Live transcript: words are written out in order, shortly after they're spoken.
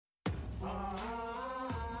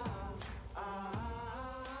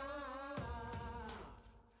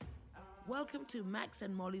Welcome to Max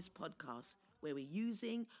and Molly's podcast, where we're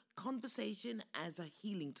using conversation as a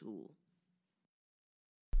healing tool.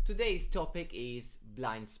 Today's topic is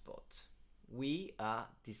blind spot. We are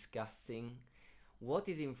discussing what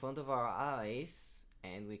is in front of our eyes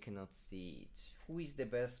and we cannot see it. Who is the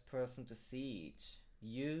best person to see it?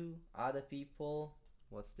 You, other people?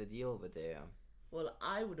 What's the deal over there? Well,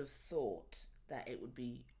 I would have thought that it would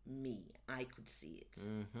be me. I could see it.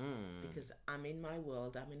 Because I'm in my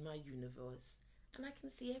world, I'm in my universe, and I can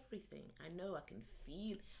see everything. I know, I can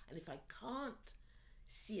feel, and if I can't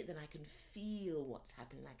see it, then I can feel what's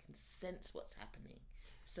happening. I can sense what's happening.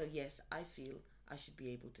 So yes, I feel I should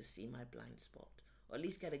be able to see my blind spot, or at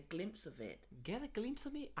least get a glimpse of it. Get a glimpse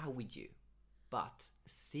of it? I'm with you. But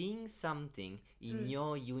seeing something in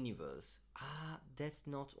your universe, that's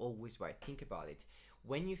not always right. Think about it.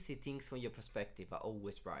 When you see things from your perspective are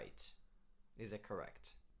always right. Is that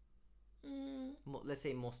correct? Let's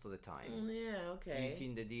say most of the time. Yeah, okay. Do you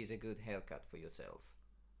think that this is a good haircut for yourself?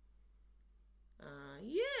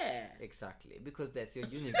 Yeah. Exactly, because that's your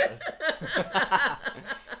universe.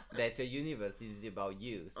 That's your universe. This is about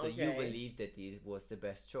you. So you believe that this was the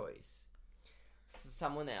best choice.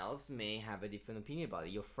 Someone else may have a different opinion about it.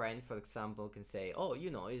 Your friend, for example, can say, oh,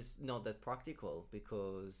 it's not that practical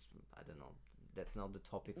because, I don't know, that's not the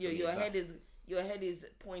topic for your head is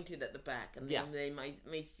pointed at the back, and then they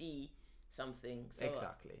may see something. So,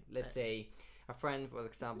 exactly. Let's say a friend, for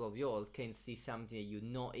example, of yours can see something that you're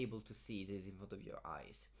not able to see that is in front of your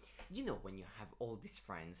eyes. When you have all these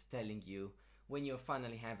friends telling you when you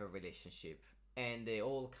finally have a relationship and they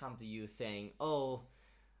all come to you saying, oh,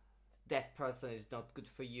 that person is not good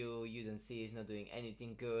for you, you don't see he's not doing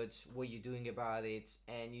anything good, what are you doing about it?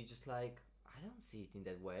 And you're just like, I don't see it in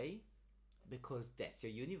that way, because that's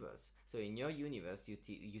your universe. So in your universe, you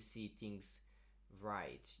see things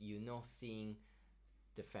right. You're not seeing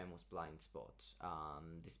the famous blind spot.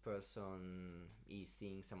 This person is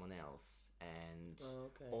seeing someone else, and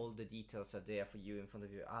all the details are there for you in front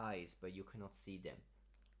of your eyes, but you cannot see them.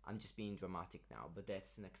 I'm just being dramatic now, but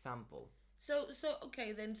that's an example. So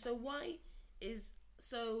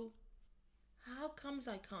how comes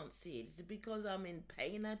I can't see it? Is it because I'm in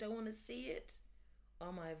pain, I don't want to see it?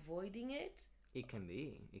 Am I avoiding it? It can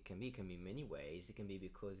be many ways. It can be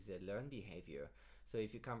because it's a learned behavior. So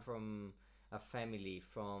if you come from a family,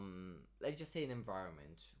 from, let's just say, an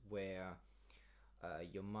environment where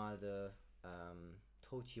your mother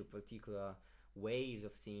taught you particular ways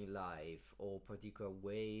of seeing life or particular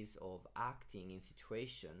ways of acting in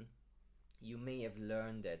situation, you may have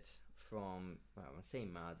learned that from, I'm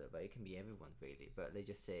saying mother, but it can be everyone really, but let's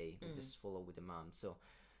just say, just follow with the mom. So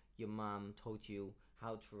your mom taught you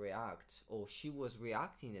how to react, or she was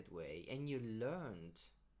reacting that way, and you learned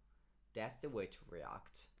that's the way to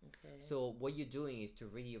react. Okay. So what you're doing is to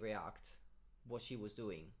re-react what she was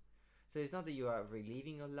doing. So it's not that you are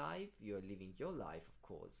reliving your life, you're living your life, of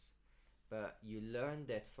course, but you learn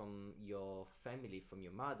that from your family, from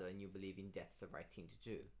your mother, and you believe in that's the right thing to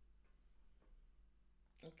do.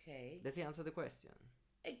 Okay. Does it answer the question?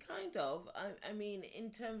 It kind of. I mean, in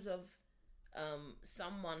terms of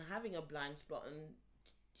someone having a blind spot and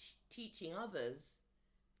teaching others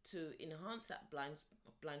to enhance that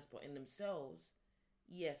blind spot in themselves,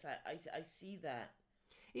 yes, I see that.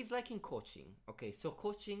 It's like in coaching. Okay, so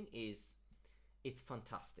coaching it's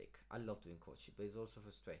fantastic. I love doing coaching, but it's also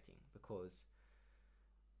frustrating because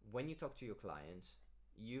when you talk to your client,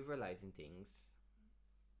 you realizing things,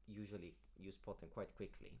 usually you spot them quite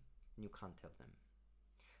quickly, and you can't tell them.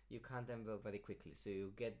 You can't tell them very quickly, so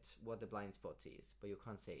you get what the blind spot is, but you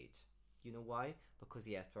can't say it. You know why? Because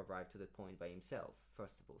he has to arrive to that point by himself,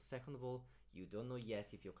 first of all. Second of all, you don't know yet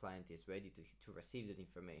if your client is ready to receive that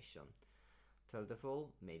information. Third of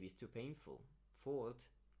all, maybe it's too painful. Fourth,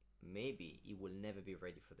 maybe he will never be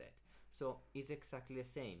ready for that. So it's exactly the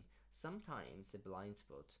same. Sometimes a blind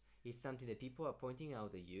spot is something that people are pointing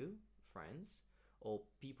out at you, friends, or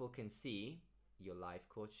people can see, your life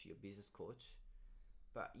coach, your business coach,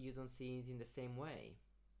 but you don't see it in the same way.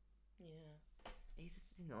 Yeah.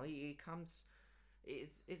 It's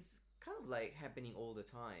it's kind of like happening all the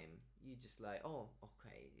time. You just like, oh,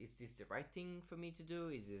 okay, is this the right thing for me to do?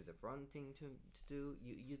 Is this the wrong thing to do?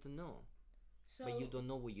 You don't know. So, but you don't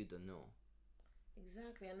know what you don't know.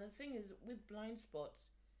 Exactly. And the thing is, with blind spots,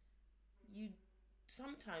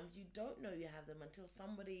 sometimes you don't know you have them until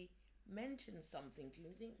somebody mentions something to you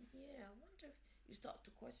and you think, yeah, I wonder if you start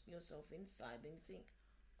to question yourself inside and you think,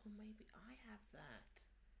 oh, maybe I have that.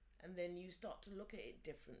 And then you start to look at it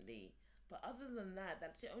differently. But other than that,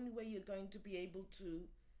 that's the only way you're going to be able to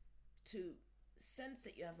sense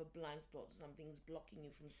that you have a blind spot, something's blocking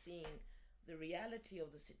you from seeing the reality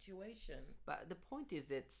of the situation. But the point is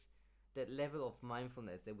that that level of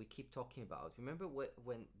mindfulness that we keep talking about. Remember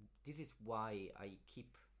when this is why I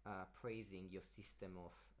keep praising your system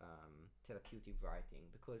of therapeutic writing,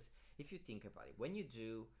 because if you think about it, when you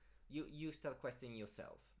do, you start questioning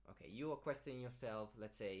yourself. Okay, you are questioning yourself.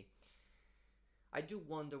 Let's say, I do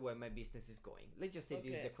wonder where my business is going. Let's just say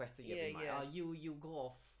this is the question you have in mind. You go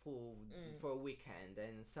off for a weekend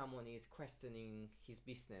and someone is questioning his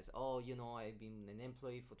business. Oh, I've been an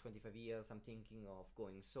employee for 25 years. I'm thinking of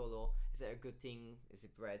going solo. Is that a good thing? Is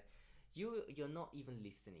it bread? You're not even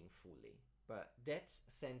listening fully. But that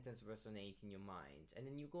sentence resonates in your mind. And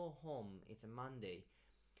then you go home, it's a Monday,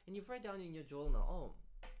 and you write down in your journal, oh,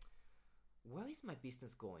 where is my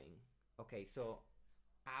business going? Okay, so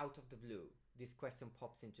out of the blue, this question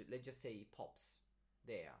pops into, let's just say it pops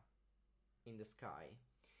there in the sky.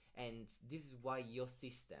 And this is why your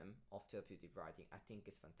system of therapeutic writing, I think,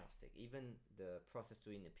 is fantastic. Even the process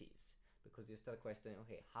to inner peace, because you start questioning,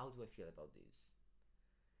 okay, how do I feel about this?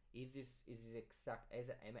 Is this exact?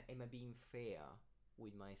 Am I being fair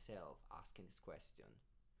with myself asking this question?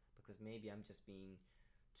 Because maybe I'm just being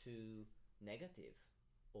too negative,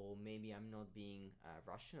 or maybe I'm not being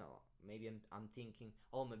rational. Maybe I'm thinking,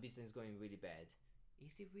 oh, my business is going really bad.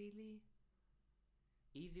 Is it really?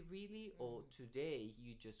 Or today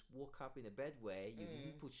you just woke up in a bad way, you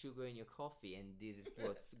didn't put sugar in your coffee, and this is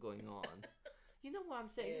what's going on. You know what I'm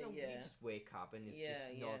saying? You just wake up and it's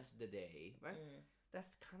just not the day, right?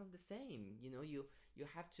 That's kind of the same. You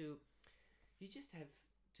just have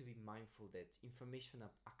to be mindful that information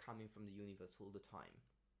are coming from the universe all the time.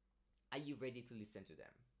 Are you ready to listen to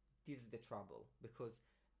them? This is the trouble, because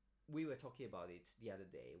we were talking about it the other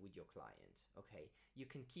day with your client. Okay, you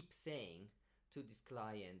can keep saying to this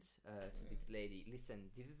client, to this lady, listen,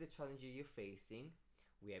 this is the challenge you're facing.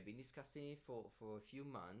 We have been discussing it for a few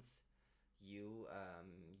months. You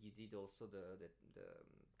did also the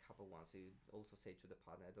couple ones. So you also say to the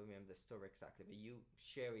partner, I don't remember the story exactly, but you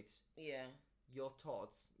share it. Yeah. Your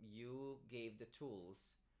thoughts. You gave the tools,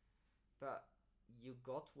 but you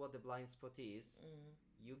got what the blind spot is.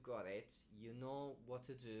 You got it. You know what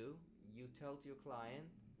to do. You tell to your client.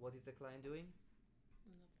 What is the client doing?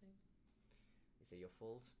 Nothing. Is it your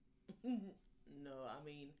fault? No, I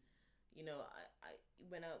mean, I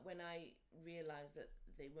when I realized that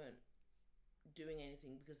they weren't doing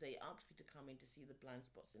anything, because they asked me to come in to see the blind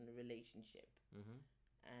spots in the relationship,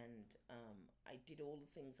 and I did all the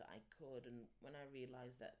things that I could, and when I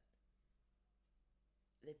realized that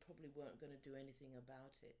they probably weren't going to do anything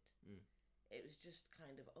about it, it was just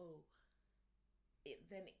kind of,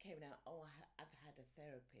 then it came out, I've had a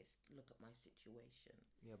therapist look at my situation.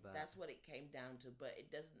 Yeah, but that's what it came down to, but it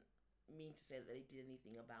doesn't mean to say that they did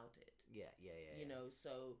anything about it. Yeah.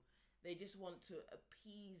 So they just want to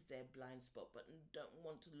appease their blind spot, but don't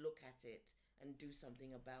want to look at it and do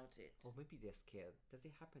something about it. Or maybe they're scared. Does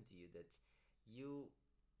it happen to you that you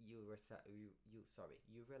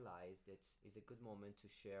realize that it's a good moment to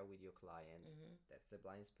share with your client, that's the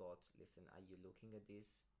blind spot, listen, are you looking at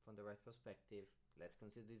this from the right perspective? Let's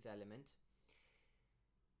consider this element.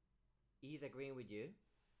 He's agreeing with you,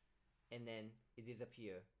 and then it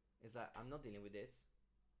disappears. It's like, I'm not dealing with this.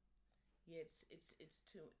 Yeah, it's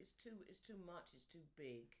too much. It's too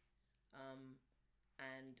big,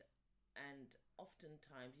 and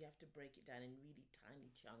oftentimes you have to break it down in really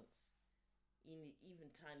tiny chunks,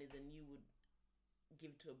 even tinier than you would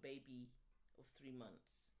give to a baby of 3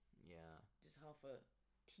 months. Yeah, just half a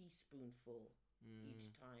teaspoonful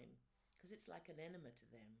each time, because it's like an enema to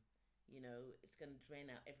them. It's going to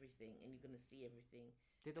drain out everything, and you're going to see everything.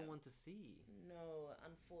 They don't want to see. No,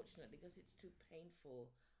 unfortunately, because it's too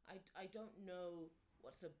painful. I don't know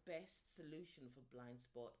what's the best solution for blind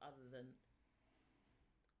spot other than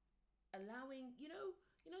allowing,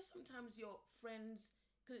 sometimes your friends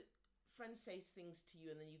say things to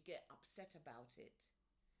you and then you get upset about it.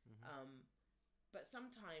 But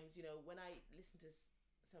sometimes, when I listen to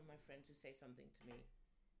some of my friends who say something to me,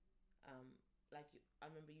 I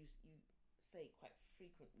remember you say quite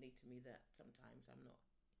frequently to me that sometimes I'm not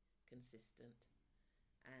consistent,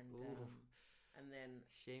 and then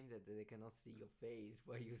shame that they cannot see your face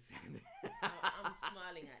while you said that. I'm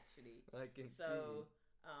smiling actually. I can see. So,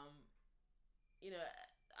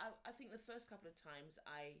 I think the first couple of times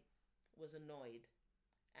I was annoyed,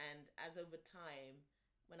 and as over time,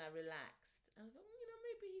 when I relaxed, and I thought,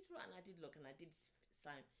 maybe he's right, and I did look, and I did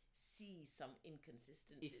see some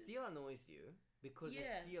inconsistencies. It still annoys you because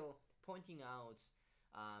it's still pointing out,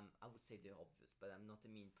 I would say the obvious, but I'm not a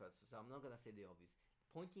mean person, so I'm not gonna say the obvious.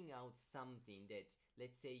 Pointing out something that,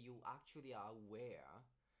 let's say, you actually are aware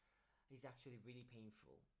is actually really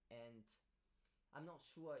painful. And I'm not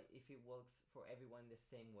sure if it works for everyone the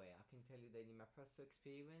same way. I can tell you that in my personal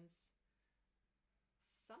experience,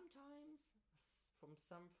 sometimes from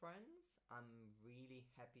some friends, I'm really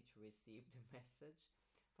happy to receive the message.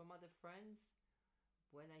 From other friends,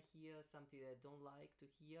 when I hear something that I don't like to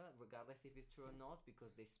hear, regardless if it's true or not,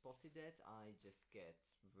 because they spotted it, I just get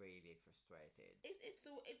really frustrated. It's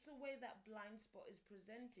the way that blind spot is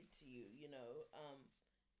presented to you. You know,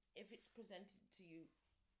 if it's presented to you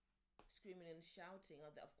screaming and shouting,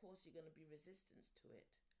 of course you're going to be resistance to it.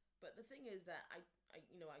 But the thing is that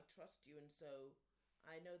I trust you, and so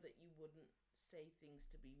I know that you wouldn't say things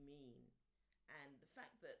to be mean. And the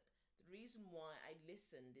fact that the reason why I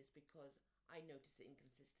listened is because I noticed the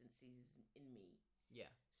inconsistencies in me.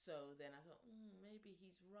 Yeah. So then I thought, maybe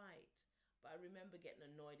he's right. But I remember getting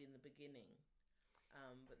annoyed in the beginning.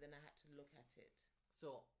 But then I had to look at it.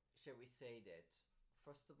 So, shall we say that,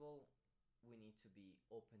 first of all, we need to be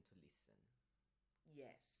open to listen.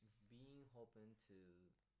 Yes. Being open to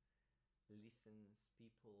listen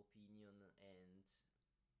people opinion and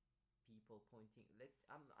people pointing,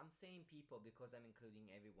 I'm saying people because I'm including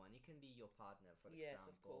everyone. It can be your partner, for example. Yes,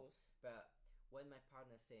 of course. But when my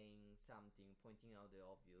partner's saying something, pointing out the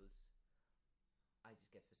obvious, I just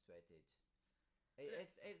get frustrated.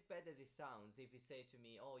 It's as bad as it sounds. If you say to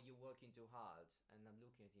me, "Oh, you're working too hard," and I'm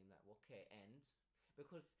looking at him like, "Okay," and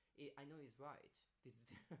because I know he's right. This is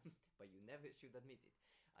but you never should admit it,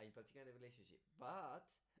 in particular in a relationship. But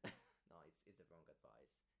no, it's a wrong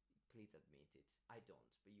advice. Please admit it. I don't,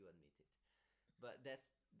 but you admit it. But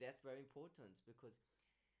that's very important, because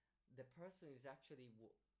the person is actually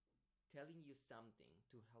telling you something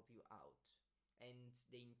to help you out, and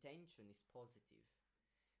the intention is positive.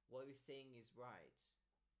 What we're saying is right,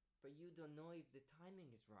 but you don't know if the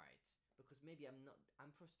timing is right, because maybe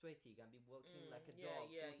I'm frustrated. I've been working like a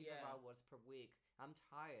dog 45 hours per week. I'm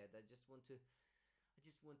tired. I just want to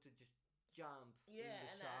just jump in the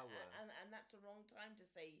shower. And that's the wrong time to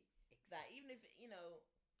say that. Even if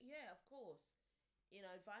of course,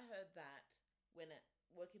 if I heard that when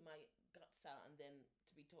working my guts out, and then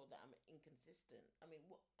to be told that I'm inconsistent, I'd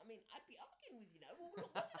be arguing with well,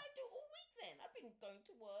 look, what did I do all week then? I've been going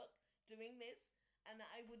to work, doing this, and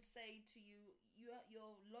I would say to you,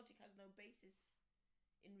 your logic has no basis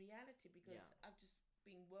in reality, because I've just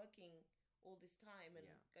been working all this time and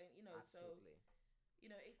going, Absolutely. So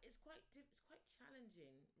it's quite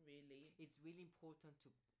challenging, really. It's really important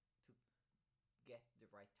to get the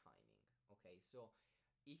right timing. Okay, so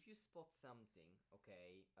if you spot something,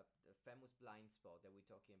 okay, a famous blind spot that we're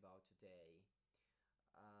talking about today,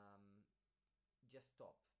 just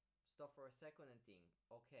stop for a second and think,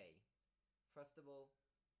 okay, first of all,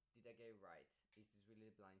 did I get it right? Is this really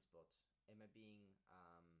a blind spot? Am I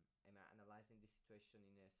analyzing the situation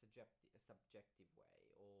in a subjective way,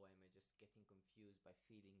 or am I just getting confused by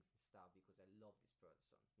feelings and stuff because I love this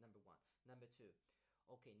person? Number one. Number two,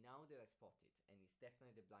 okay, now that I spot it, and it's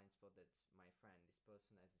definitely the blind spot that my friend, this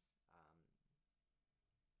person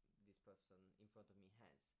in front of me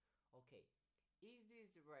has. Okay, is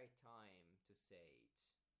this the right time to say it?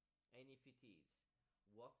 And if it is,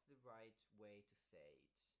 what's the right way to say it?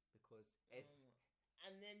 Because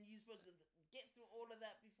and then you're supposed to get through all of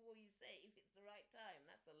that before you say if it's the right time.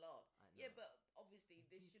 That's a lot. Yeah, but obviously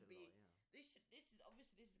this should be lot, this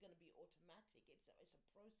is going to be automatic. It's a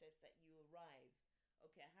process that you arrive.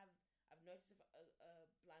 Okay, I've noticed a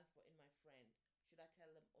blind spot in my friend. Should I tell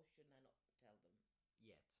them or shouldn't I not tell them?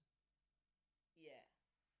 Yet. Yeah.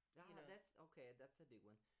 That's okay. That's a big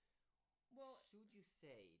one. Well, should you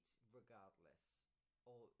say it regardless,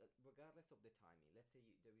 or regardless of the timing? Let's say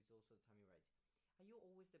there is also the timing right. Are you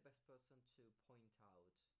always the best person to point out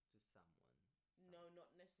to someone? No,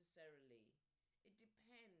 not necessarily. It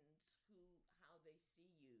depends how they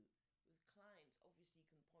see you. With clients, obviously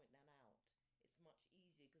you can point that out. It's much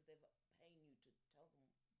easier because they're paying you to tell them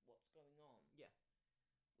what's going on. Yeah.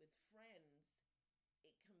 With friends,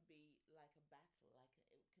 it can be like a battle.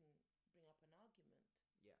 It can bring up an argument.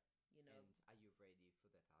 Yeah. And are you ready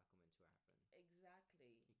for that argument to happen?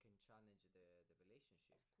 Exactly. It can challenge the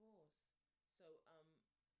relationship. Of course. So,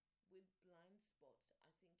 with blind spots, I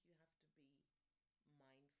think you have to be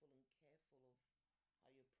mindful and careful of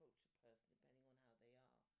how you approach a person depending on how they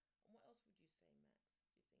are. And what else would you say, Max,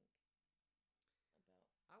 do you think about?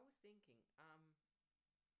 I was thinking,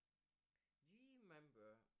 do you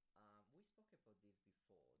remember, we spoke about this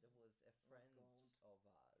before. There was a friend of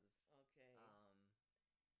ours. Okay. That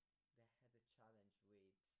had a challenge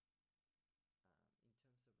with, in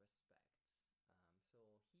terms of respect. So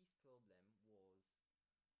his problem was being on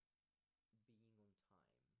time. Okay.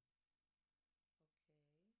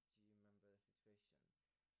 Do you remember the situation?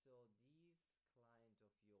 So this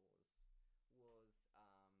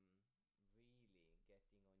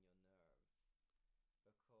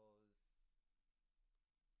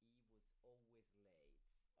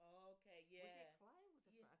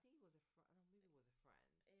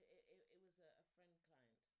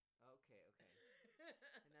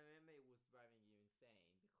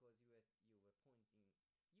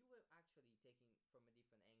actually taking from a different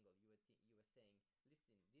angle. You were saying,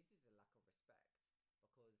 listen, this is a lack of respect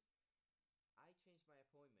because I changed my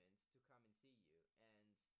appointment to come and see you,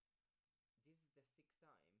 and this is the 6th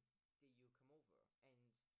time that you come over, and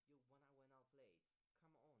you 1 hour and a half late.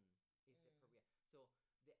 Come on, it's a career. So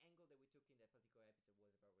the angle that we took in that particular episode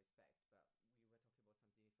was about respect, but we were talking about something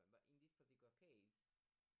different. But in this particular case,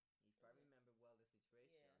 if I remember well the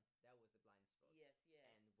situation, that was the blind spot. Yes. And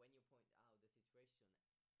when you point out the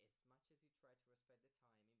situation, as much as you try to respect the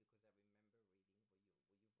timing, because I remember reading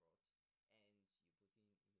what you wrote, and you put in a very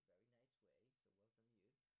nice way, so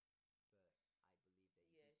well done you.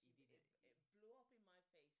 But I believe that it blew up in my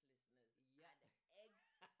face, listeners. Yeah. And egg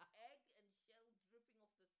and shell dripping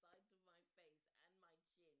off the sides of my face and my chin.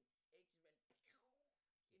 It just went in my face, and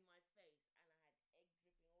I had egg dripping all over my clothes. Anyway. But the point is that you need to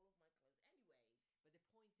understand that you cannot make it right all the time. Just be aware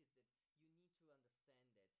that even if you get what's the blind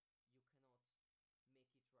spot of your friend, you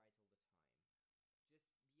get a perfect time, perfect moment in time, and whatever, it can be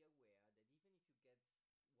a car crash. So is it really your choice? Are you really the best person to say what's the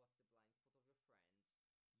blind spot?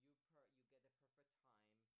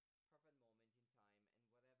 Or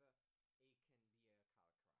maybe someone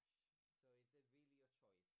else, and someone else will be on the right place and time and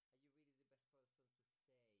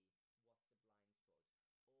relationship actually as well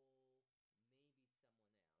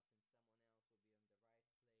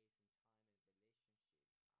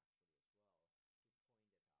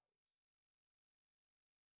to point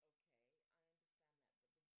it out. Okay, I understand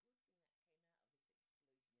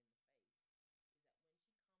that, but the good thing that came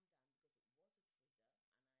out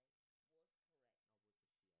of this explosion in the face is that when she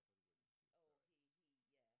calmed down, because it was a trigger, and I was correct. Oh, was a she? I thought it was a he. Oh, sorry. he, yeah.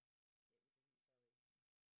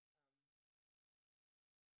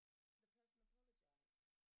 It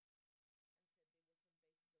was a he,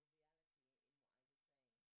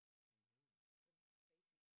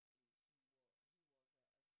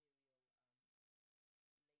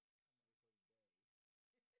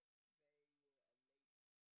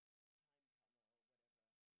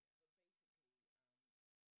 sorry. The person apologized and said there was some basis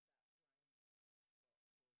of reality in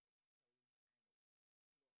what I was saying.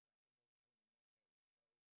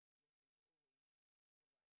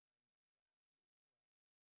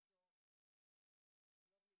 Mm-hmm.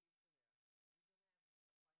 But basically, he was a serial latecomer.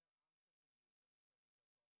 We call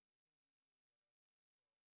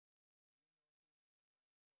it they. They were a late time comer or whatever. Yeah. But basically, that blind spot was exposed, and it blew up like a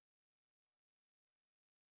volcano in my face. So yes, there's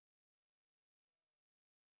always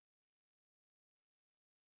the right time.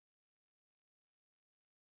 You're absolutely correct. So, lovely listener, we don't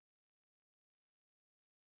have a final answer for you,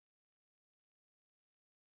 but that's no problem.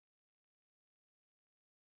 We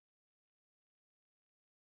can give it to our audience.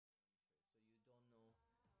 So you've noticed something very interesting.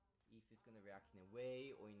 Well, So you don't know if it's gonna react in a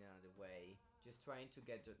way or in another way. Just trying to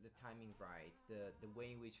get the timing right, the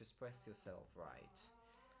way in which you express yourself right.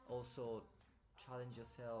 Also, challenge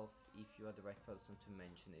yourself if you are the right person to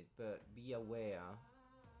mention it, but be aware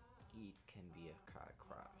it can be a car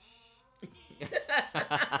crash.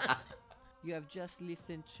 You have just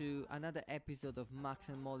listened to another episode of Max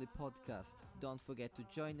and Molly podcast. Don't forget to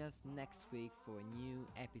join us next week for a new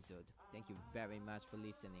episode. Thank you very much for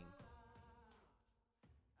listening.